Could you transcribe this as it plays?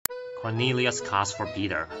Cornelius cast for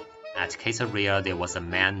Peter. At Caesarea there was a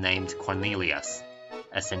man named Cornelius,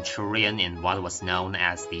 a centurion in what was known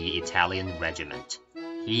as the Italian regiment.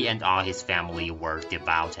 He and all his family were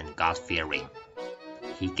devout and God-fearing.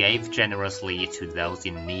 He gave generously to those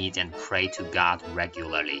in need and prayed to God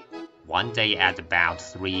regularly. One day at about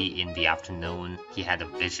 3 in the afternoon, he had a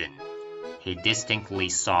vision. He distinctly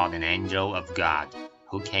saw an angel of God,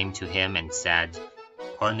 who came to him and said,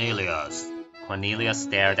 "Cornelius." Cornelius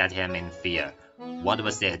stared at him in fear. "What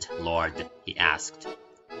was it, Lord?" he asked.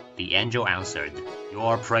 The angel answered,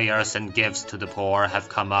 "Your prayers and gifts to the poor have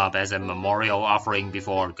come up as a memorial offering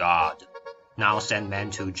before God. Now send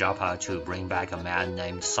men to Joppa to bring back a man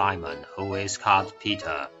named Simon, who is called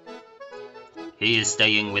Peter. He is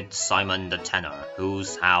staying with Simon the tanner,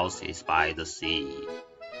 whose house is by the sea."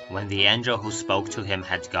 When the angel who spoke to him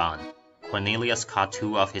had gone, Cornelius called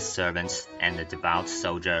 2 of his servants and a devout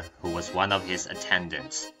soldier who was one of his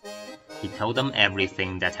attendants. He told them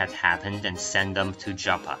everything that had happened and sent them to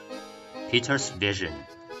Joppa. Peter's vision.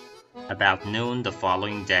 About noon the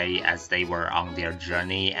following day, as they were on their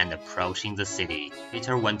journey and approaching the city,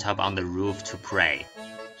 Peter went up on the roof to pray.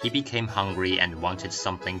 He became hungry and wanted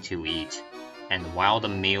something to eat, and while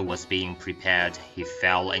the meal was being prepared, he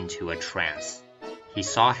fell into a trance. He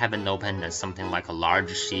saw heaven open and something like a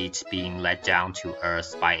large sheet being let down to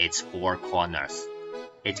earth by its 4 corners.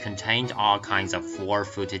 It contained all kinds of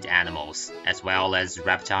 4-footed animals, as well as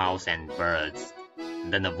reptiles and birds.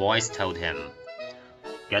 Then a voice told him,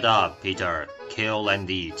 "Get up, Peter, kill and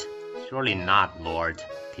eat." "Surely not, Lord,"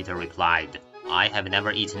 Peter replied. "I have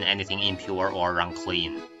never eaten anything impure or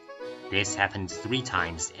unclean." This happened 3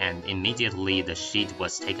 times, and immediately the sheet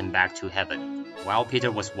was taken back to heaven. While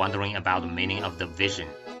Peter was wondering about the meaning of the vision,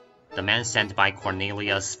 the man sent by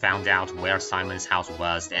Cornelius found out where Simon's house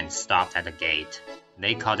was and stopped at the gate.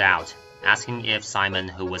 They called out, asking if Simon,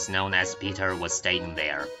 who was known as Peter, was staying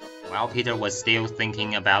there. While Peter was still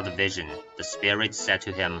thinking about the vision, the Spirit said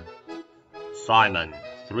to him, "Simon,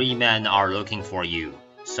 3 men are looking for you,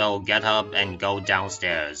 so get up and go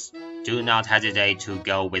downstairs. Do not hesitate to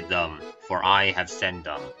go with them, for I have sent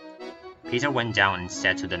them." Peter went down and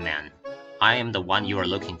said to the man, "I am the one you are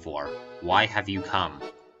looking for. Why have you come?"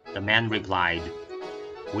 The man replied,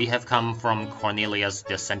 "We have come from Cornelius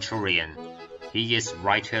the centurion. He is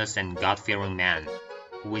righteous and God-fearing man,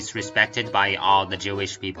 who is respected by all the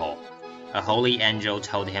Jewish people. A holy angel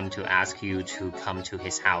told him to ask you to come to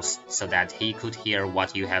his house so that he could hear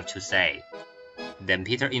what you have to say." Then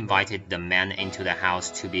Peter invited the men into the house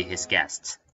to be his guests.